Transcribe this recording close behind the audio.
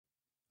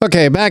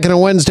Okay, back on a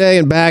Wednesday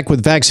and back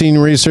with vaccine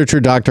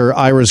researcher Dr.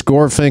 Iris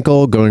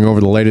Gorfinkel going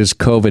over the latest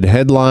COVID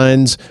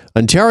headlines.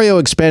 Ontario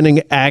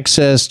expanding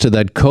access to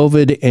that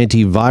COVID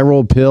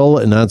antiviral pill,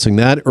 announcing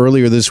that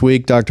earlier this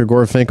week, Dr.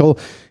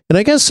 Gorfinkel. And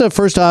I guess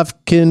first off,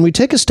 can we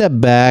take a step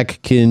back?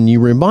 Can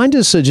you remind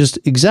us just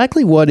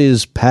exactly what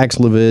is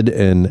Paxlovid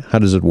and how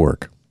does it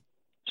work?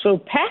 So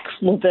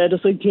Paxlovid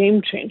is a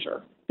game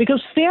changer.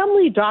 Because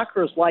family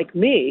doctors like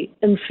me,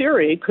 in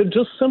theory, could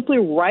just simply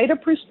write a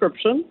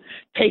prescription,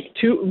 take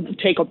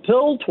a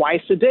pill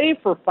twice a day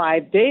for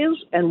 5 days,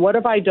 and what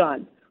have I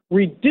done?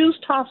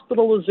 Reduced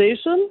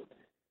hospitalization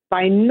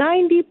by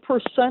 90%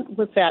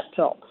 with that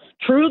pill.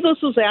 True, this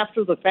is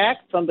after the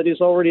fact.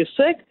 Somebody's already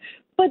sick,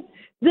 but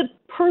the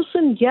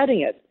person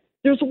getting it,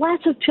 there's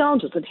lots of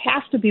challenges. It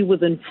has to be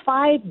within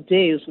 5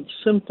 days of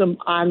symptom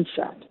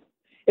onset.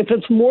 If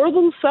it's more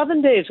than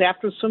 7 days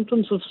after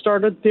symptoms have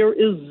started, there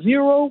is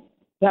zero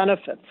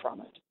benefit from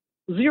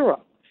it.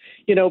 Zero.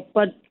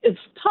 But it's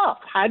tough.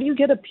 How do you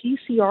get a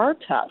PCR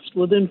test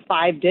within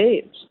 5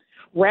 days?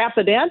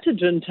 Rapid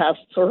antigen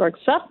tests are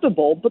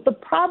acceptable, but the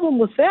problem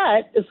with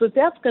that is that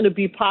that's going to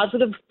be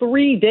positive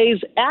 3 days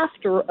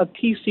after a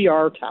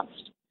PCR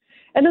test.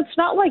 And it's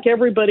not like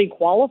everybody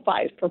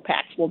qualifies for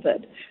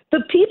Paxlovid.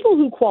 The people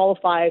who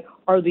qualify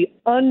are the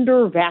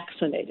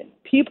under-vaccinated,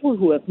 people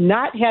who have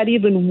not had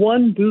even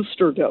one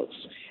booster dose.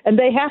 And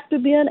they have to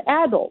be an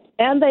adult,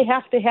 and they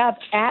have to have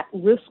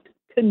at-risk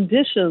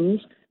conditions,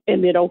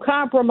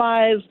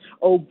 immunocompromised,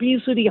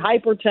 obesity,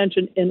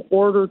 hypertension, in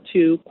order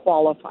to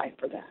qualify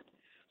for that.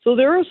 So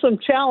there are some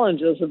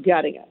challenges of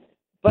getting it.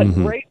 But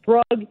great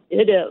drug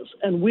it is,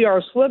 and we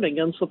are swimming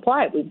in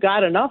supply. We've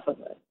got enough of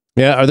it.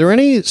 Yeah. Are there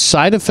any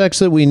side effects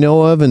that we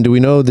know of, and do we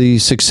know the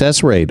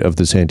success rate of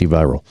this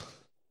antiviral?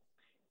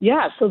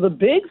 Yeah, so the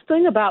big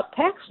thing about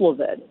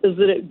Paxlovid is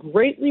that it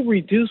greatly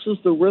reduces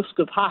the risk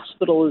of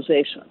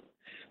hospitalization.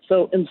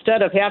 So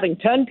instead of having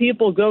 10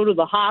 people go to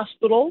the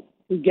hospital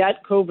who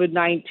get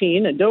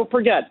COVID-19, and don't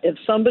forget, if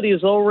somebody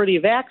is already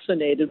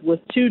vaccinated with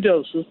 2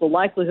 doses, the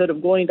likelihood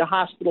of going to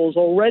hospital is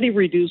already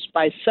reduced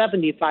by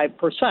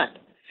 75%.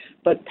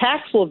 But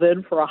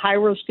Paxlovid, for a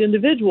high-risk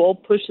individual,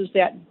 pushes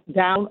that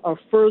down a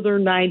further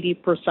 90%.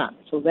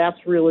 So that's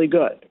really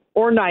good.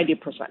 Or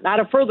 90%. Not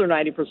a further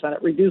 90%.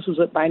 It reduces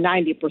it by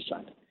 90%.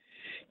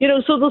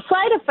 So the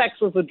side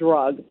effects of the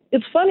drug,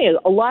 it's funny,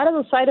 a lot of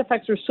the side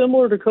effects are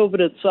similar to COVID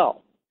itself.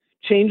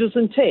 Changes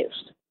in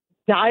taste,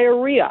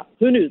 diarrhea.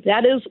 Who knew?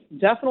 That is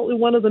definitely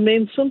one of the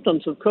main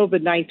symptoms of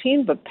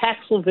COVID-19, but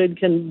Paxlovid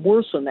can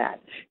worsen that.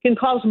 It can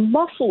cause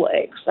muscle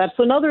aches. That's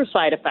another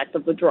side effect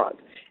of the drug.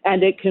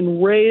 And it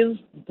can raise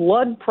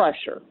blood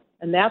pressure.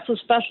 And that's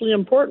especially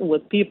important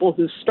with people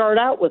who start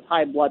out with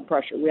high blood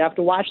pressure. We have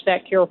to watch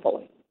that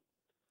carefully.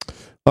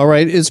 All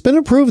right. It's been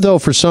approved, though,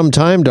 for some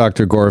time,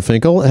 Dr.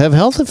 Gorfinkel. Have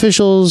health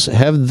officials,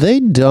 have they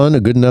done a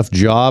good enough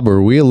job, or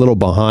are we a little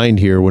behind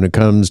here when it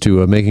comes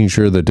to making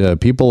sure that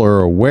people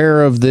are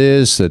aware of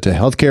this, that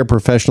healthcare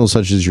professionals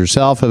such as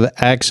yourself have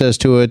access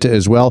to it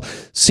as well?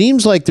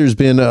 Seems like there's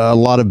been a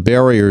lot of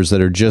barriers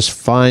that are just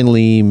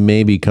finally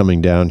maybe coming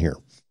down here.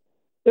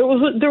 There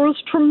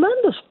was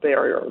tremendous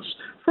barriers.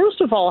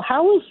 First of all,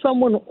 how is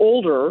someone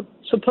older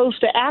supposed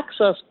to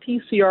access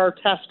PCR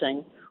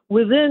testing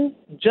within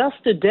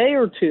just a day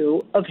or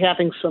two of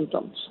having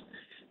symptoms?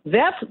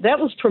 That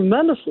was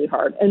tremendously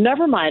hard. And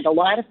never mind, a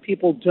lot of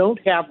people don't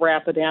have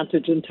rapid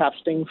antigen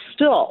testing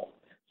still.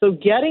 So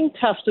getting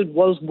tested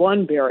was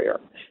one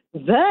barrier.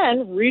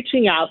 Then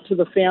reaching out to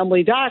the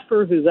family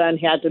doctor, who then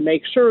had to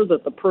make sure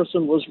that the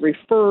person was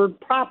referred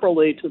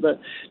properly to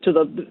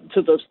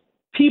the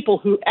people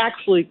who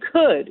actually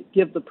could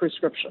give the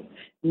prescription.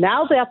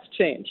 Now that's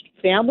changed.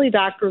 Family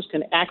doctors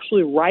can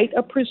actually write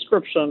a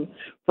prescription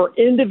for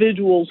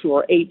individuals who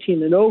are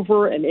 18 and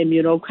over and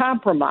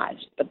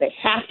immunocompromised, but they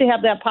have to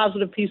have that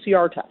positive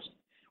PCR test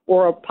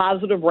or a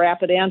positive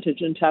rapid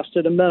antigen test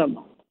at a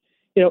minimum.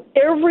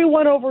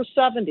 Everyone over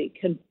 70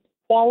 can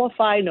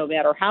qualify, no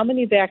matter how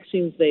many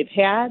vaccines they've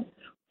had,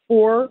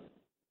 for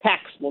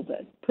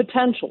Paxlovid,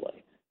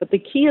 potentially. But the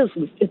key is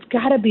it's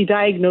got to be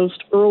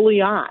diagnosed early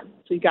on.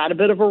 So you got a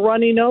bit of a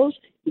runny nose,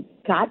 you've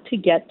got to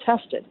get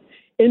tested.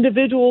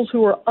 Individuals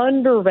who are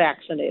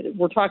under-vaccinated,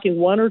 we're talking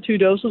 1 or 2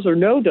 doses or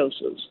no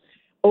doses,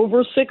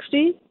 over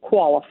 60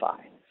 qualify.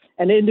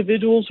 And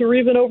individuals who are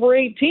even over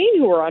 18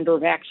 who are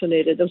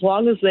under-vaccinated, as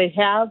long as they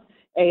have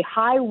a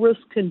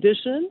high-risk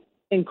condition,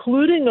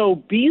 including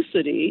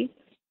obesity,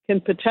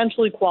 can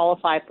potentially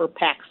qualify for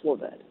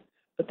Paxlovid.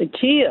 But the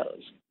key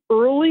is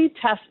early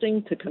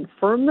testing to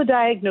confirm the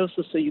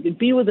diagnosis so you can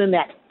be within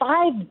that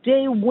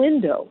 5-day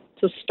window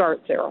to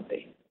start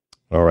therapy.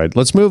 All right,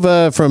 let's move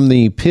from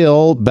the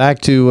pill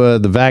back to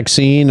the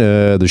vaccine,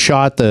 the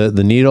shot, the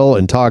needle,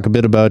 and talk a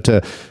bit about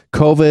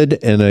COVID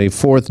and a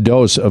 4th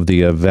dose of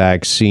the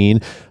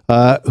vaccine.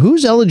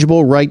 Who's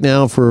eligible right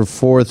now for a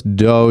 4th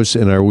dose,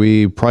 and are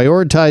we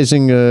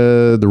prioritizing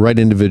the right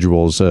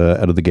individuals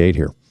out of the gate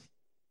here?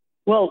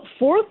 Well,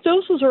 fourth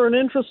doses are an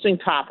interesting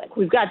topic.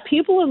 We've got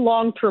people in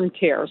long-term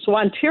care. So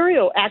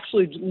Ontario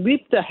actually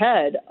leaped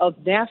ahead of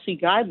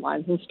NACI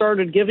guidelines and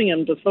started giving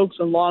them to folks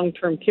in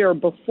long-term care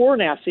before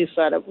NACI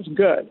said it was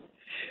good.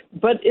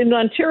 But in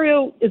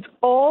Ontario, it's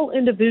all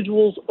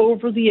individuals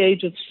over the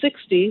age of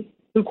 60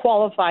 who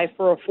qualify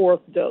for a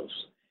fourth dose.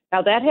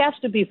 Now, that has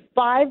to be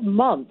 5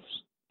 months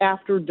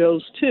after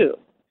dose 2.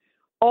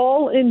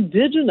 All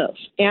Indigenous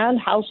and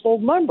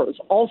household members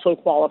also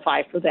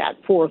qualify for that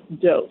fourth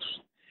dose.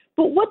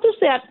 But what does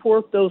that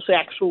fourth dose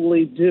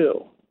actually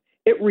do?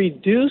 It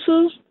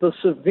reduces the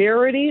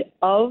severity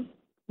of,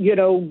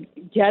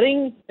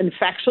 getting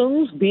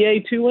infections,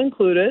 BA2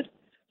 included.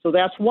 So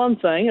that's one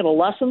thing. It'll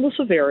lessen the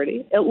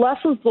severity. It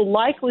lessens the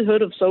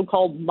likelihood of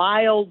so-called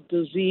mild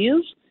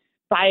disease.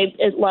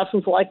 It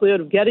lessens the likelihood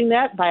of getting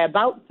that by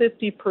about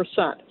 50%.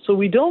 So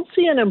we don't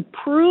see an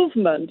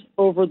improvement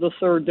over the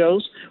third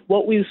dose.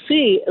 What we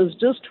see is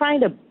just trying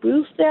to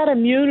boost that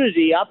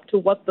immunity up to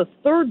what the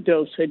third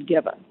dose had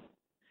given.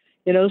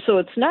 So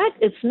it's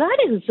not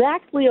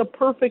exactly a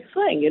perfect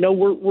thing.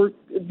 We're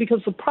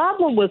because the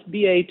problem with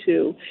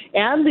BA2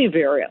 and the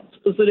variants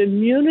is that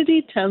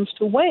immunity tends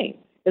to wane.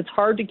 It's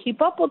hard to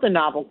keep up with the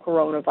novel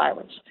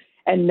coronavirus.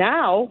 And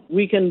now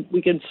we can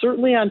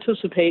certainly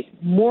anticipate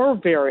more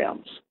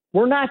variants.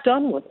 We're not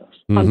done with this,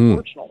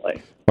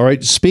 unfortunately. All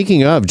right.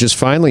 Speaking of, just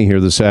finally here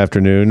this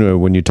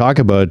afternoon, when you talk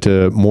about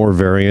more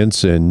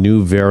variants and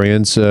new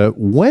variants,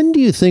 when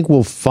do you think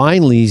we'll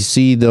finally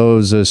see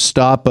those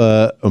stop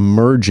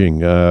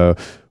emerging?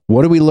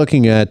 What are we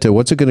looking at?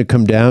 What's it going to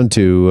come down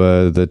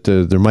to that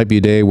there might be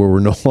a day where we're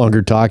no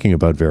longer talking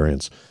about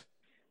variants?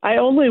 I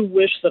only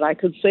wish that I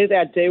could say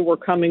that day were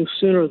coming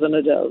sooner than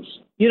it is.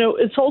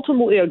 It's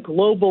ultimately a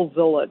global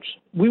village.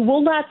 We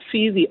will not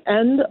see the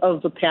end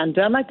of the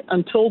pandemic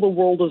until the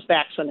world is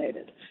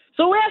vaccinated.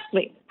 So ask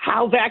me,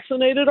 how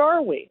vaccinated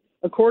are we?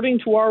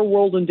 According to our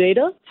World in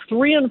Data,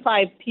 3 in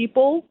 5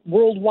 people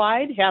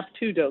worldwide have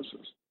 2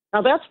 doses.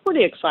 Now, that's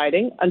pretty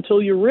exciting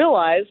until you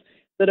realize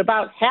that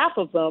about half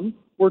of them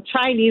were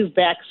Chinese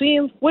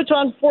vaccines, which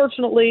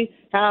unfortunately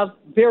have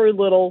very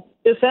little,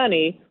 if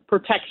any,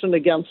 protection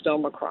against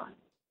Omicron.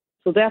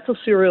 So that's a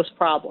serious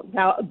problem.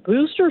 Now, a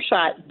booster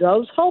shot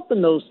does help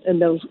in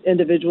those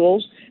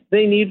individuals.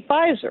 They need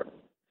Pfizer.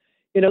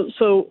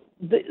 So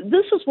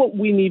this is what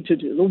we need to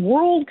do. The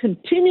world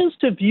continues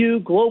to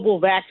view global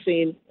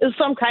vaccine as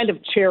some kind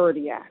of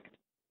charity act.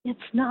 It's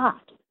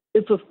not.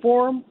 It's a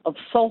form of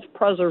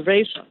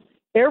self-preservation.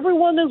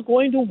 Everyone is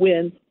going to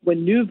win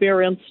when new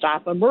variants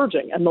stop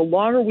emerging. And the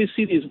longer we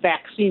see these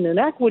vaccine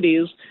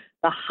inequities,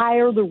 the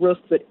higher the risk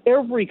that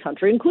every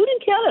country, including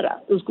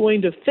Canada, is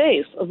going to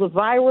face of the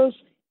virus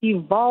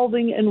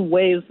evolving in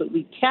ways that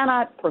we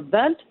cannot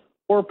prevent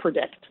or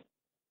predict.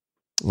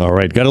 All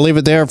right. Got to leave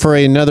it there for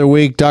another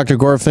week. Dr.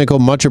 Gorfinkel,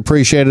 much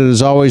appreciated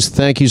as always.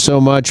 Thank you so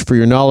much for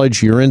your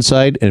knowledge, your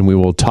insight, and we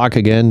will talk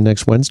again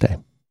next Wednesday.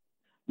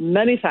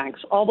 Many thanks.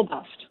 All the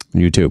best.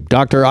 You too.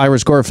 Dr.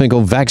 Iris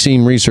Gorfinkel,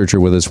 vaccine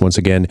researcher, with us once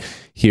again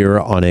here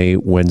on a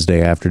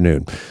Wednesday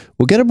afternoon.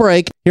 We'll get a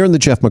break here on the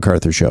Jeff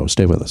MacArthur Show.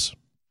 Stay with us.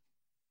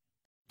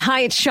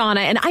 Hi, it's Shauna,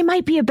 and I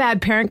might be a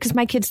bad parent because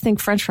my kids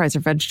think French fries are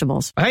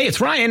vegetables. Hey, it's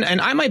Ryan,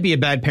 and I might be a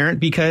bad parent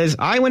because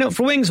I went out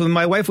for wings when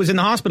my wife was in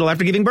the hospital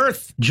after giving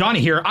birth. Johnny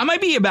here. I might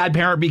be a bad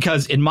parent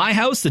because in my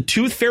house, the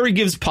tooth fairy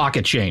gives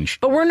pocket change.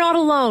 But we're not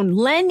alone.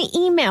 Len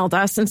emailed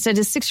us and said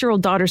his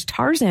 6-year-old daughter's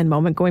Tarzan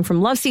moment going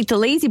from love seat to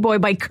lazy boy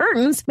by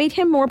curtains made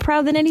him more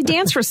proud than any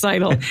dance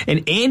recital.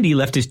 And Andy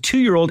left his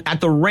 2-year-old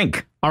at the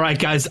rink. All right,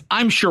 guys,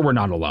 I'm sure we're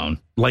not alone.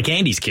 Like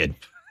Andy's kid.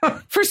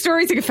 For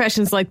stories and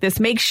confessions like this,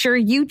 make sure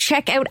you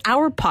check out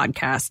our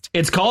podcast.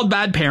 It's called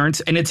Bad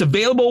Parents, and it's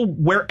available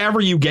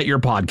wherever you get your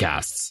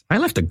podcasts. I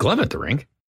left a glove at the rink.